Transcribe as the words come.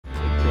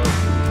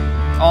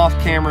off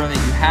camera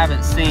that you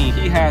haven't seen,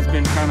 he has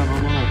been kind of a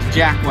little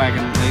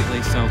jackwagon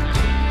lately, so.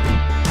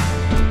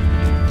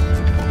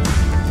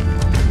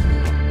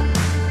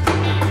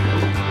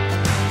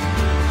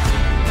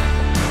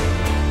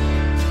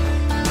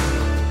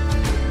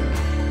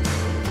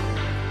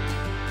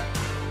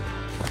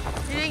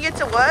 You didn't get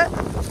to what?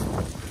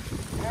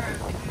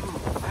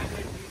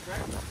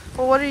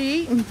 Well, what are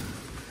you eating?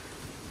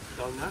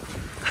 Donut.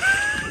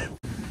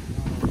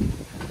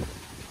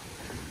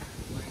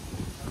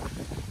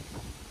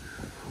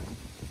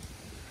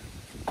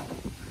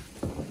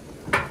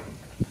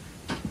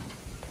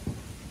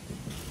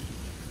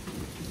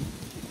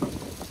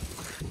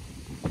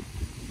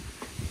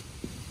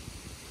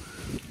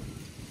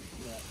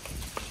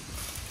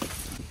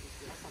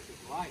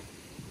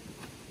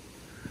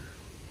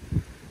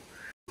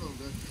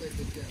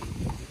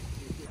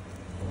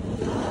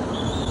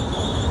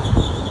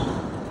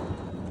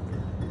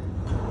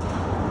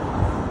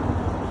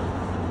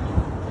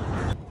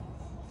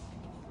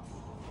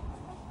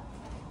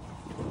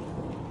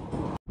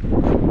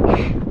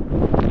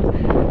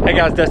 Hey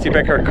guys, Dusty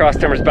Becker, Cross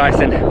Timbers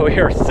Bison. We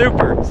are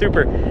super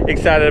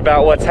excited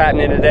about what's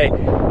happening today.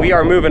 We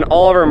are moving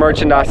all of our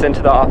merchandise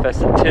into the office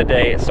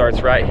today. It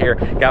starts right here.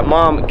 Got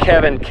Mom,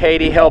 Kevin,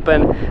 Katie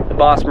helping. The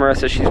boss,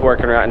 Marissa, she's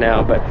working right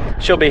now,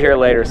 but she'll be here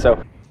later,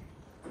 so.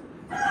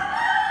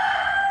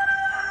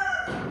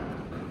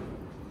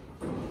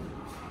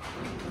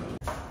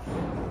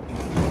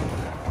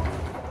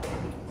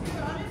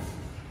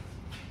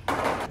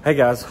 Hey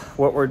guys,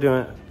 what we're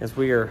doing is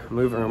we are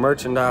moving our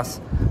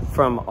merchandise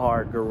from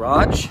our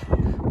garage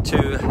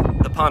to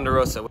the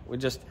Ponderosa. We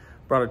just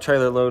brought a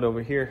trailer load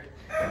over here.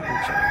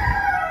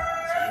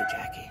 Say,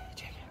 Jackie.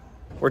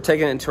 We're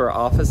taking it into our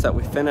office that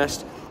we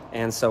finished,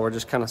 and so we're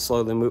just kind of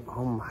slowly moving.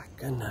 Oh my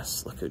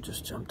goodness, look who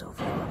just jumped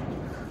over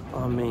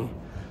on me.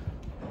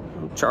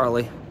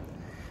 Charlie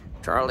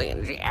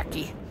and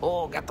Jackie.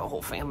 Oh, got the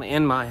whole family,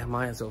 and Maya.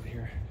 Maya's over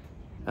here.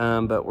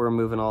 But we're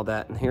moving all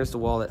that, and here's the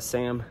wall that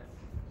Sam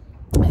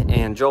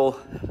and Joel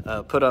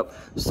put up.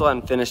 Still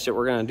haven't finished it.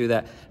 We're going to do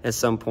that at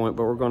some point,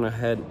 but we're going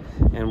ahead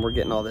and we're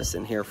getting all this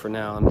in here for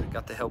now. And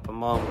got the help of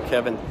Mom,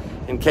 Kevin,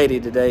 and Katie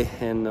today,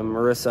 and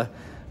Marissa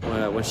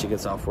when she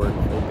gets off work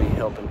will be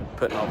helping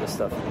putting all this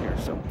stuff in here.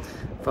 So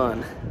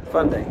fun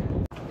day.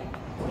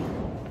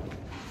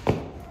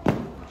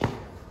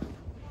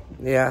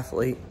 The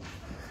athlete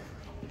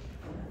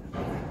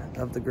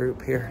of the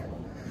group here,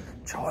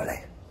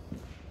 Charlie.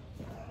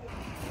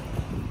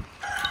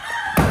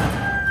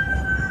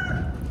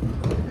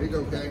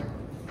 Okay. Is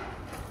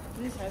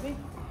this heavy?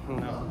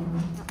 No.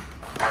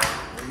 There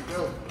you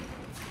go.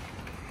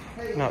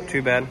 Not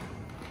too bad.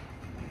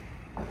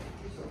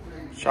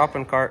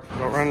 Shopping cart.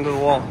 Don't run into the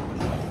wall.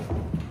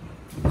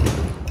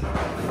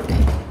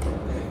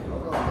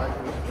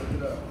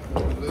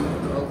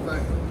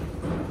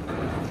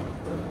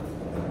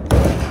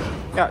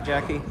 Got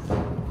Jackie.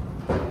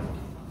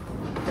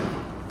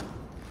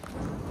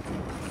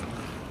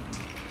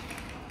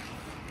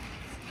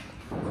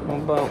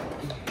 One bump.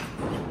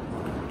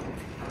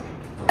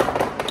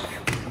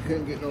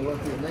 Couldn't get no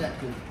luckier than that.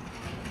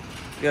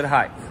 Good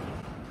height.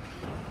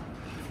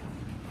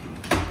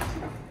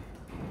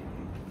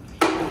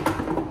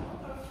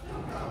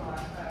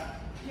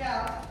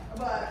 Yeah,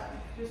 but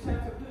just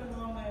have to put them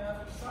on the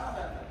other side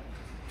of it.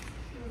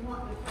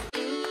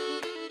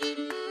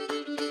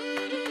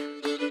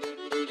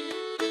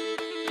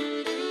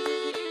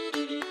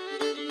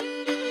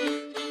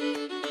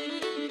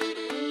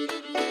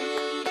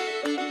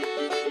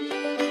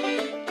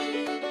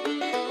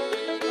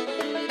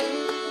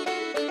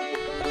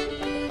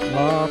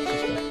 Lots of stuff.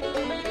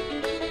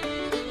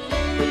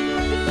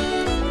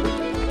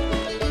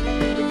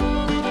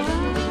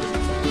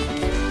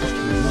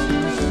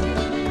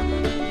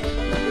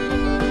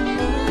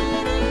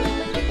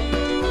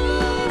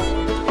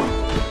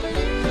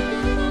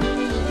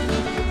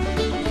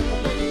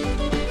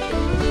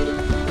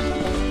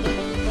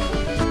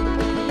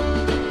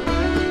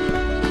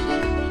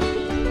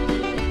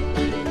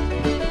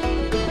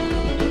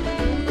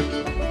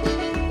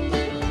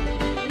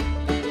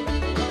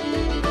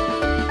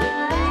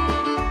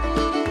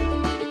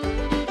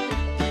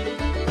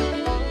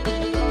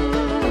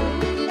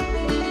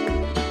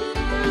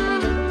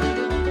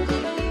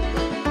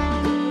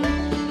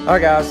 All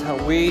right guys,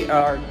 we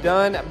are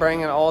done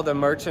bringing all the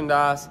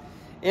merchandise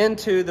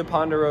into the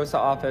Ponderosa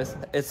office.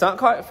 It's not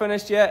quite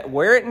finished yet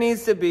where it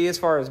needs to be as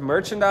far as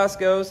merchandise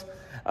goes.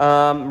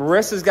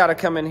 Marissa's got to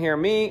come in here.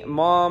 Me,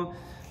 Mom,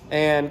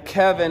 and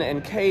Kevin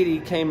and Katie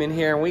came in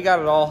here and we got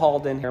it all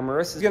hauled in here.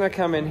 Marissa's gonna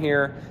come in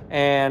here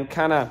and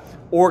kind of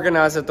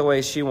organize it the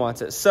way she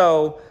wants it.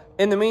 So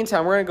in the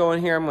meantime, we're gonna go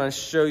in here. I'm gonna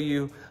show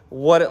you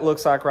what it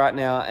looks like right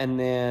now, and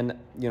then,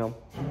 you know,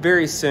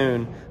 very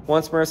soon,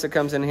 once Marissa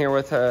comes in here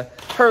with her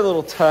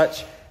little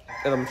touch,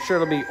 I'm sure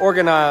it'll be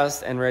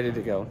organized and ready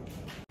to go.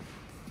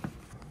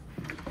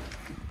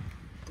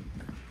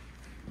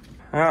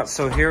 All right,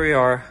 so here we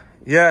are.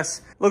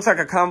 Yes, looks like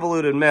a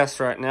convoluted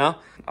mess right now.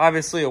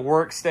 Obviously a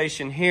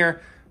workstation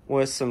here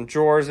with some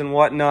drawers and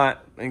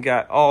whatnot, and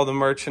got all the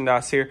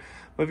merchandise here.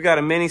 We've got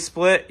a mini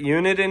split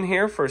unit in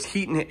here for his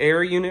heat and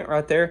air unit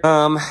right there.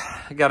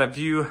 I got a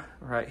view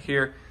right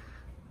here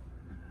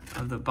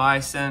of the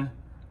Bison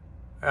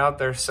out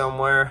there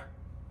somewhere.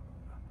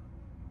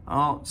 I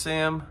don't see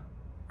him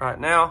right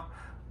now,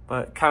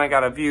 but kind of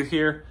got a view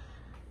here,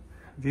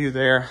 view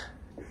there.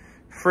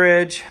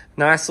 Fridge,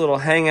 nice little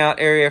hangout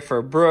area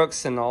for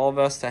Brooks and all of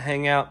us to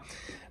hang out.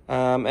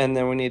 And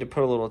then we need to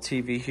put a little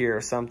TV here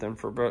or something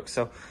for Brooks.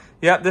 So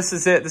yeah, this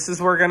is it. This is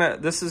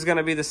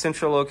gonna be the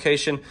central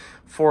location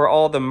for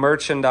all the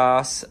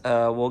merchandise.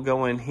 We'll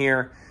go in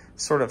here,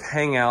 sort of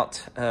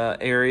hangout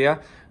area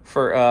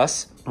for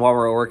us while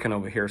we're working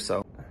over here.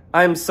 So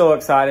I'm so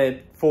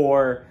excited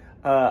for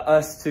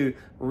us to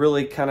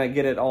really kind of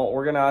get it all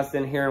organized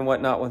in here and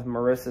whatnot with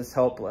Marissa's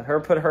help. Let her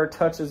put her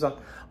touches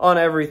on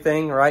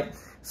everything, right?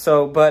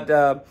 So,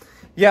 but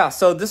yeah,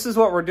 so this is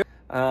what we're doing.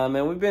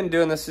 And we've been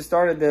doing this. We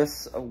started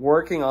this,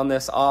 working on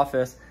this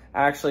office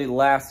actually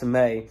last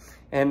May.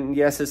 And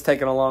yes, it's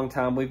taken a long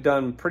time. We've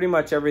done pretty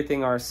much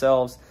everything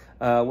ourselves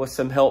with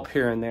some help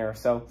here and there.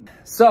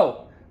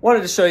 So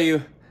wanted to show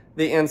you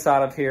the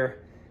inside of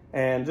here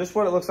and just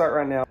what it looks like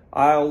right now.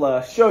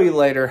 I'll show you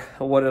later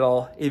what it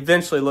all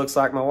eventually looks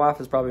like. My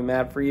wife is probably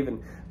mad for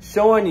even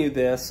showing you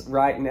this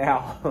right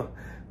now,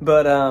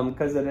 but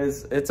because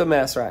it's a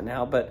mess right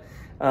now, but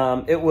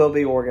it will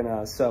be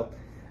organized. So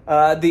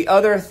the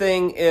other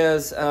thing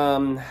is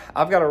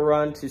I've got to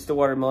run to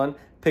Stillwater Millen,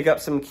 pick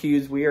up some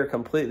cubes. We are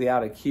completely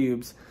out of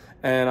cubes,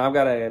 and I've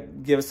got to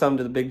give some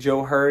to the Big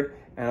Joe herd,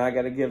 and I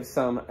got to give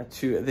some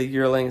to the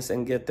yearlings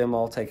and get them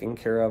all taken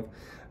care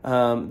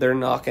of. They're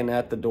knocking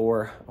at the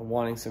door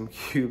wanting some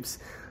cubes.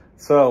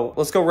 So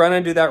let's go run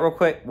and do that real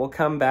quick. We'll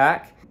come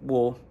back.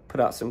 We'll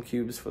put out some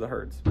cubes for the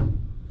herds.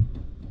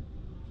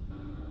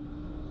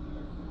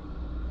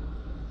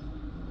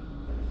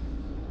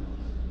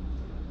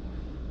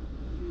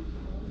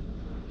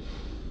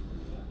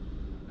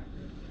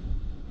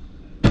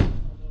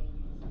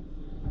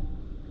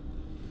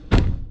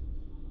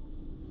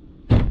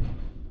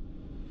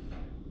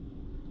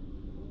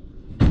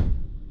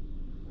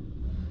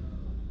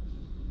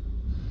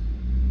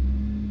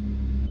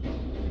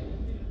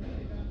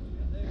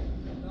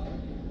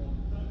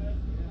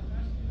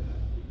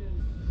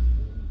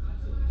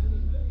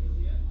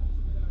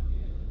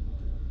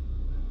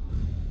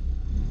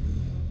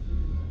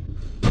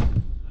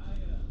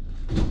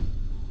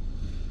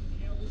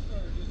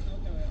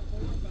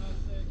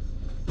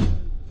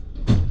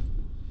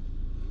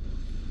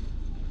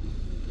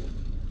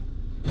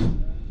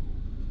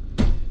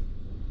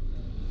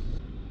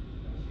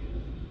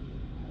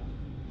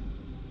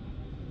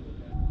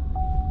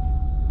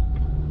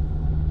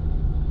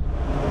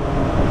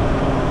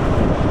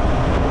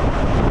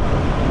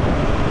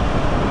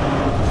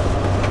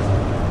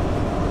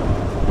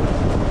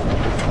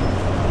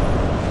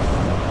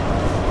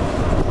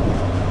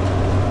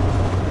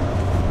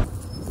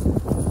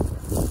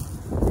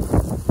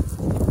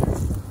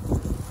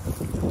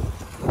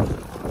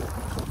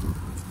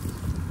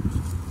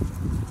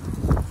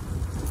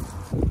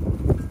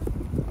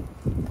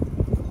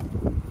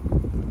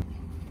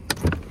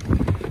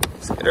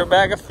 Get our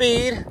bag of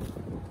feed.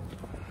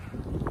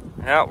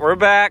 Now we're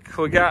back.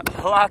 We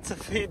got lots of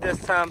feed this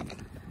time.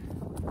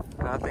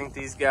 I think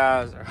these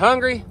guys are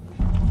hungry.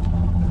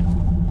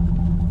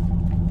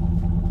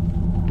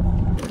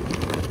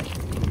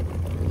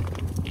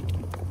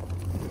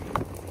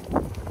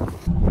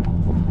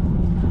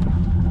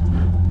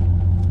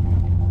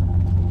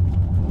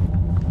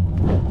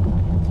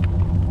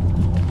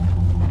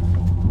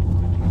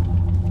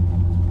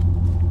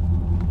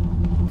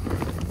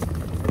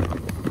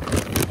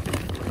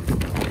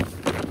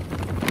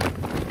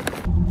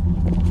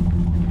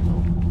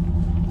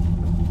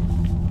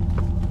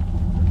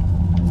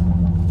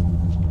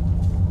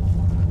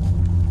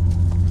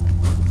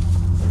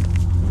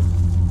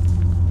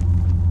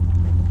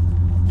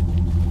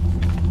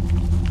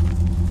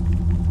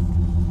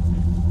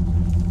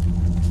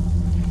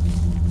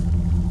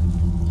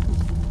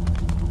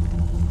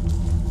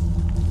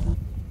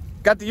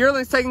 Got the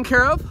yearlings taken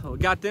care of. We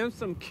got them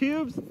some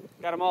cubes.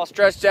 Got them all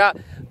stretched out.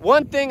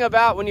 One thing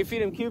about when you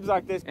feed them cubes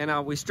like this,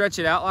 and we stretch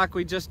it out like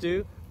we just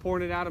do,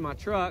 pouring it out of my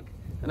truck.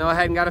 I know I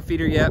hadn't got a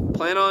feeder yet.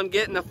 Plan on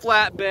getting a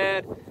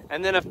flatbed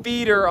and then a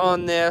feeder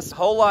on this. A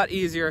whole lot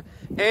easier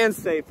and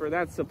safer.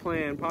 That's the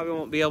plan. Probably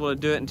won't be able to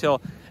do it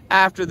until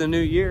after the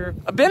new year.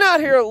 I've been out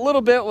here a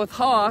little bit with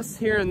Haas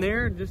here and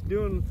there, just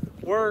doing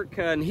work,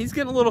 and he's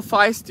getting a little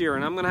feistier,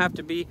 and I'm gonna have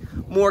to be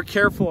more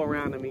careful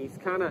around him. He's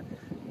kind of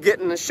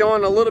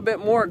showing a little bit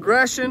more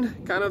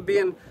aggression, kind of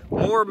being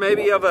more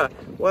maybe of a,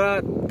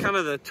 well, kind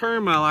of the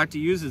term I like to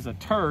use is a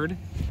turd.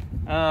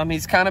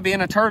 He's kind of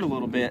being a turd a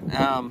little bit.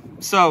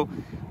 So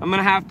I'm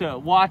gonna have to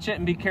watch it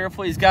and be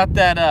careful. He's got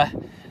that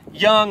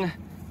young,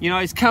 you know,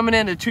 he's coming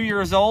into 2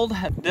 years old.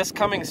 This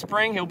coming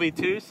spring, he'll be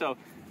 2, so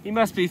he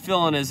must be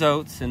feeling his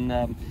oats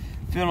and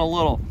feeling a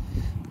little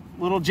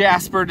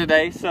Jasper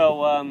today.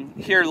 So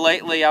here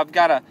lately, I've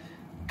got to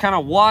kind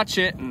of watch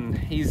it, and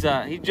he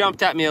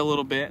jumped at me a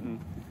little bit, and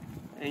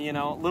you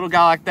know, little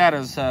guy like that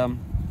is,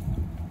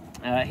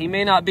 he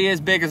may not be as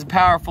big as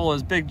powerful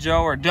as Big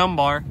Joe or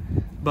Dunbar,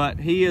 but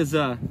he is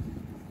a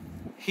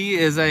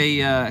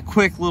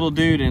quick little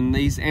dude, and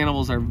these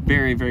animals are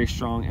very, very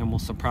strong and will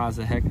surprise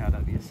the heck out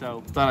of you.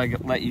 So thought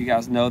I'd let you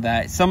guys know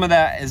that. Some of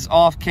that is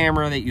off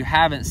camera that you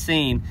haven't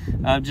seen,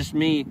 just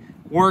me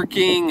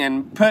working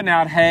and putting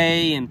out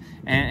hay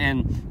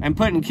and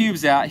putting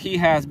cubes out. He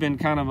has been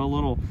kind of a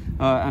little,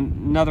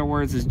 in other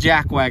words, is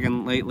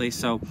jackwagon lately.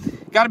 So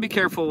got to be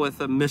careful with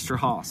Mr.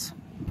 Haas.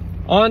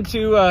 On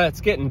to,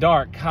 it's getting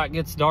dark. It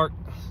gets dark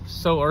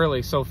so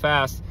early, so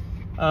fast.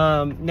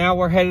 Now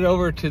we're headed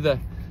over to the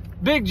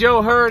Big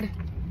Joe herd.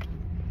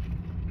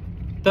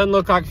 Doesn't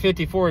look like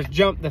 54 has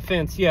jumped the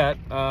fence yet.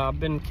 I've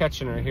been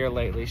catching her here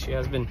lately. She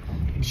has been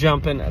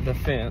jumping the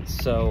fence.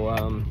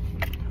 So,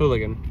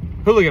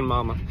 hooligan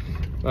mama.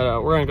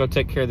 But we're gonna go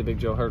take care of the Big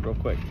Joe herd real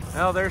quick.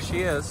 Oh, there she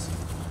is.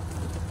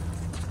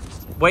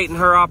 Waiting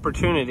her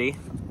opportunity.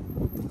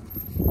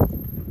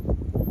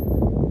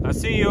 I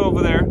see you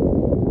over there.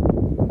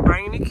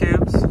 Bringing you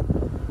cubes.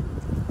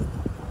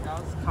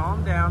 Guys,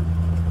 calm down.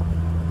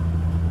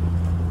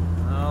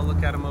 Oh,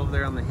 look at him over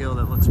there on the hill.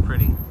 That looks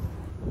pretty.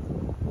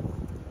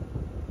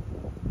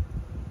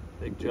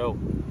 Big Joe.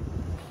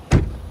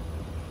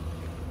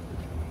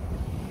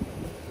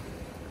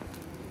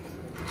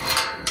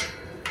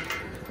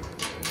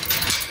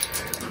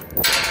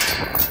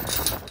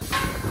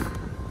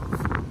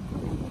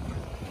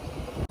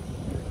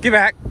 Get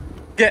back.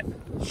 Get.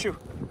 Shoo.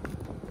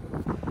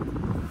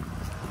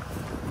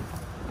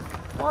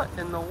 What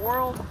in the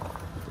world?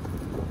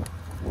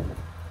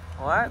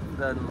 Well, that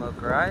doesn't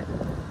look right.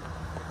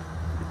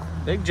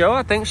 Big Joe,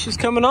 I think she's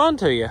coming on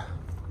to you.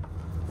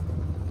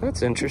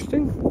 That's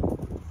interesting.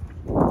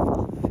 Feel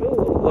a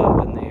little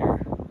love in the air.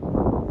 I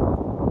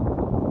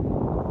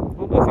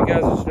don't know if you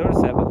guys just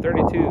noticed that, but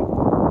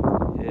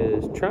 32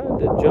 is trying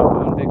to jump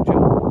on Big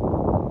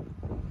Joe.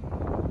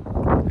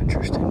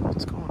 Interesting.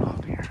 What's going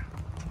on here?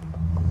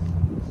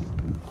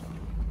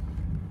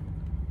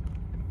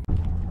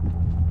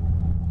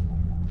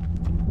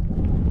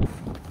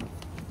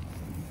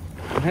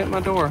 Don't hit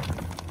my door.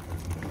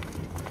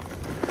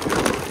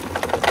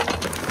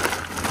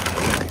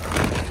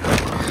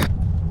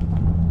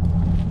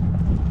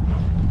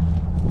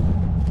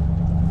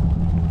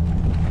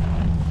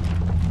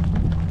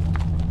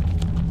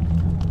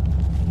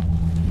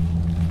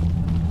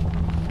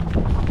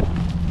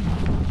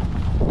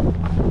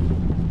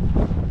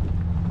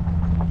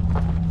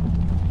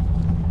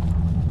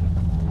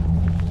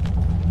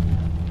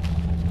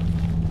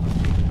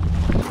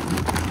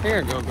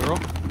 Here you go, girl.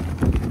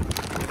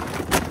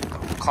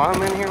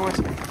 Climb in here with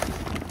me.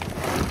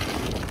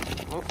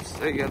 Oops,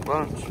 there you got a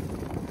bunch.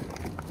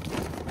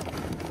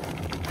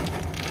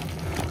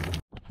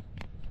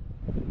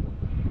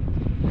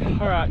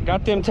 All right,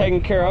 got them taken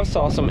care of.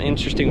 Saw some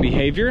interesting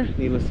behavior,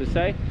 needless to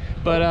say.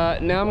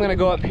 But now I'm gonna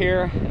go up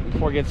here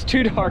before it gets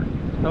too dark.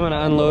 I'm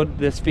gonna unload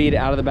this feed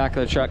out of the back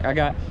of the truck. I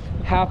got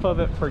half of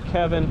it for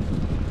Kevin,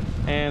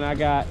 and I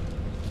got,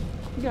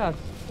 you guys,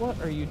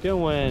 what are you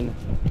doing?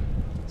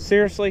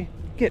 Seriously,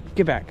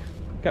 get back.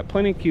 Got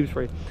plenty of cubes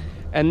for you.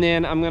 And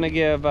then I'm gonna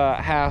give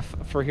half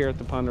for here at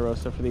the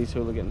Ponderosa for these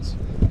hooligans.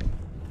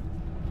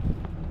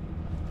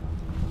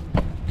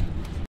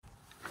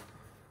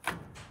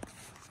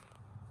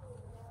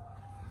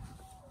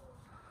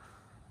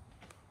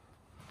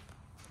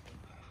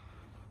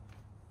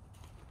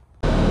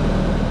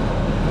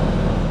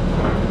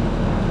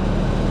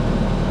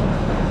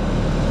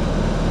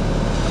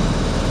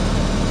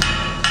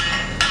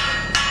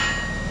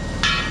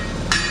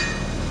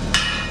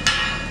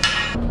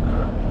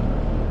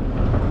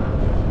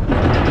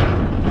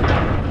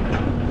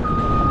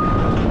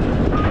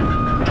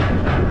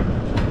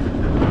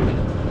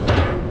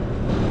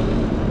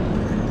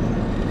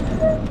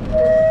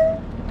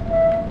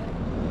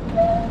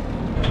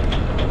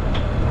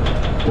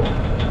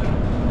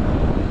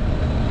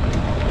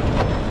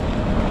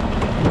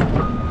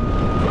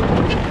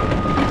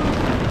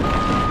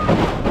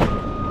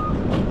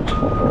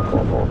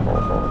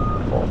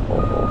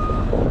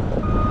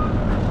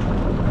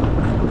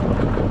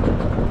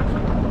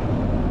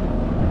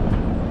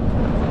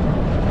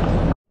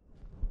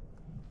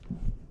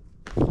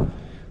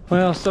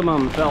 Well, some of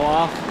them fell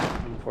off,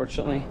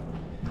 unfortunately.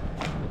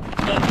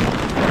 But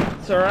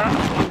it's all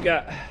right. We've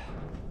got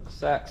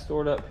sacks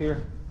stored up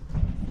here.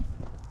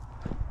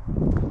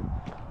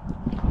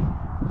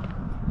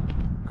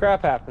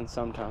 Crap happens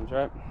sometimes,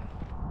 right?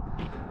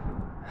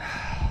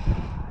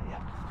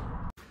 Yeah.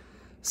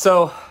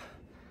 So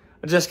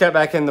I just got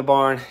back in the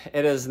barn.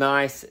 It is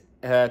nice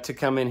to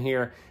come in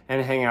here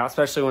and hang out,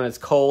 especially when it's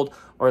cold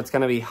or it's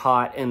going to be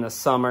hot in the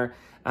summer.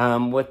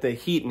 With the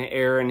heat and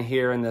air in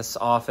here in this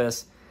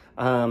office,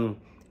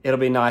 it'll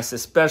be nice,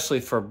 especially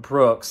for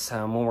Brooks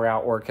when we're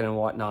out working and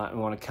whatnot and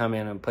want to come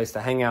in and a place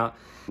to hang out.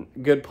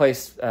 Good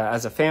place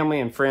as a family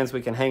and friends.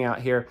 We can hang out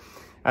here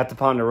at the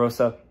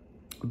Ponderosa.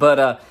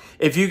 But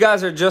if you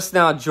guys are just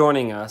now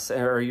joining us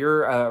or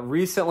you're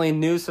recently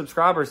new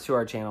subscribers to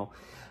our channel,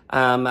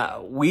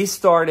 We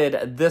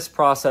started this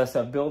process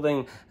of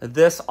building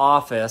this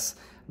office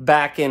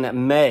back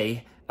in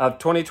May of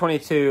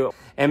 2022.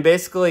 And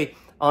basically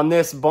on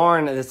this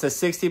barn, it's a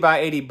 60 by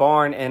 80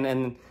 barn,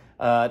 and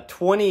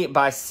 20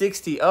 by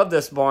 60 of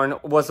this barn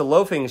was a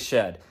loafing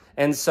shed.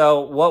 And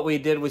so what we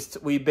did was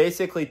we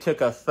basically took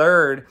a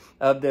third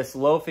of this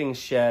loafing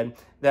shed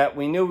that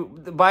we knew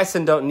the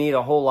bison don't need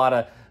a whole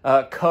lot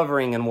of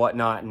covering and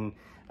whatnot.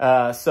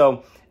 And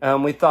so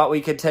we thought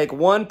we could take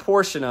one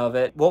portion of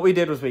it. What we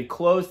did was we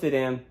closed it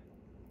in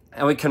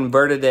and we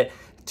converted it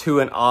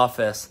to an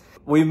office.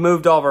 We've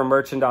moved all of our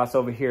merchandise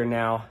over here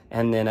now.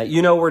 And then,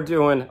 we're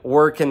doing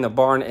work in the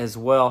barn as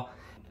well.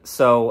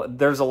 So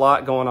there's a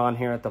lot going on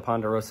here at the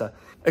Ponderosa.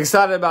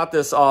 Excited about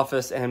this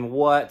office and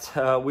what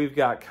we've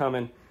got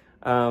coming.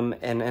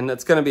 And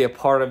it's going to be a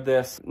part of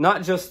this,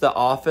 not just the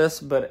office,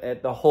 but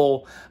at the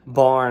whole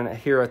barn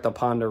here at the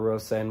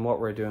Ponderosa and what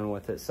we're doing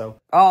with it. So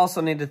I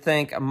also need to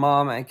thank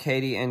Mom and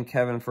Katie and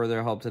Kevin for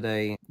their help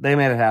today. They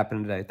made it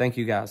happen today. Thank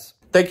you guys.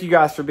 Thank you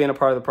guys for being a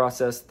part of the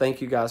process.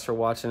 Thank you guys for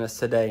watching us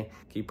today.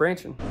 Keep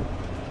ranching.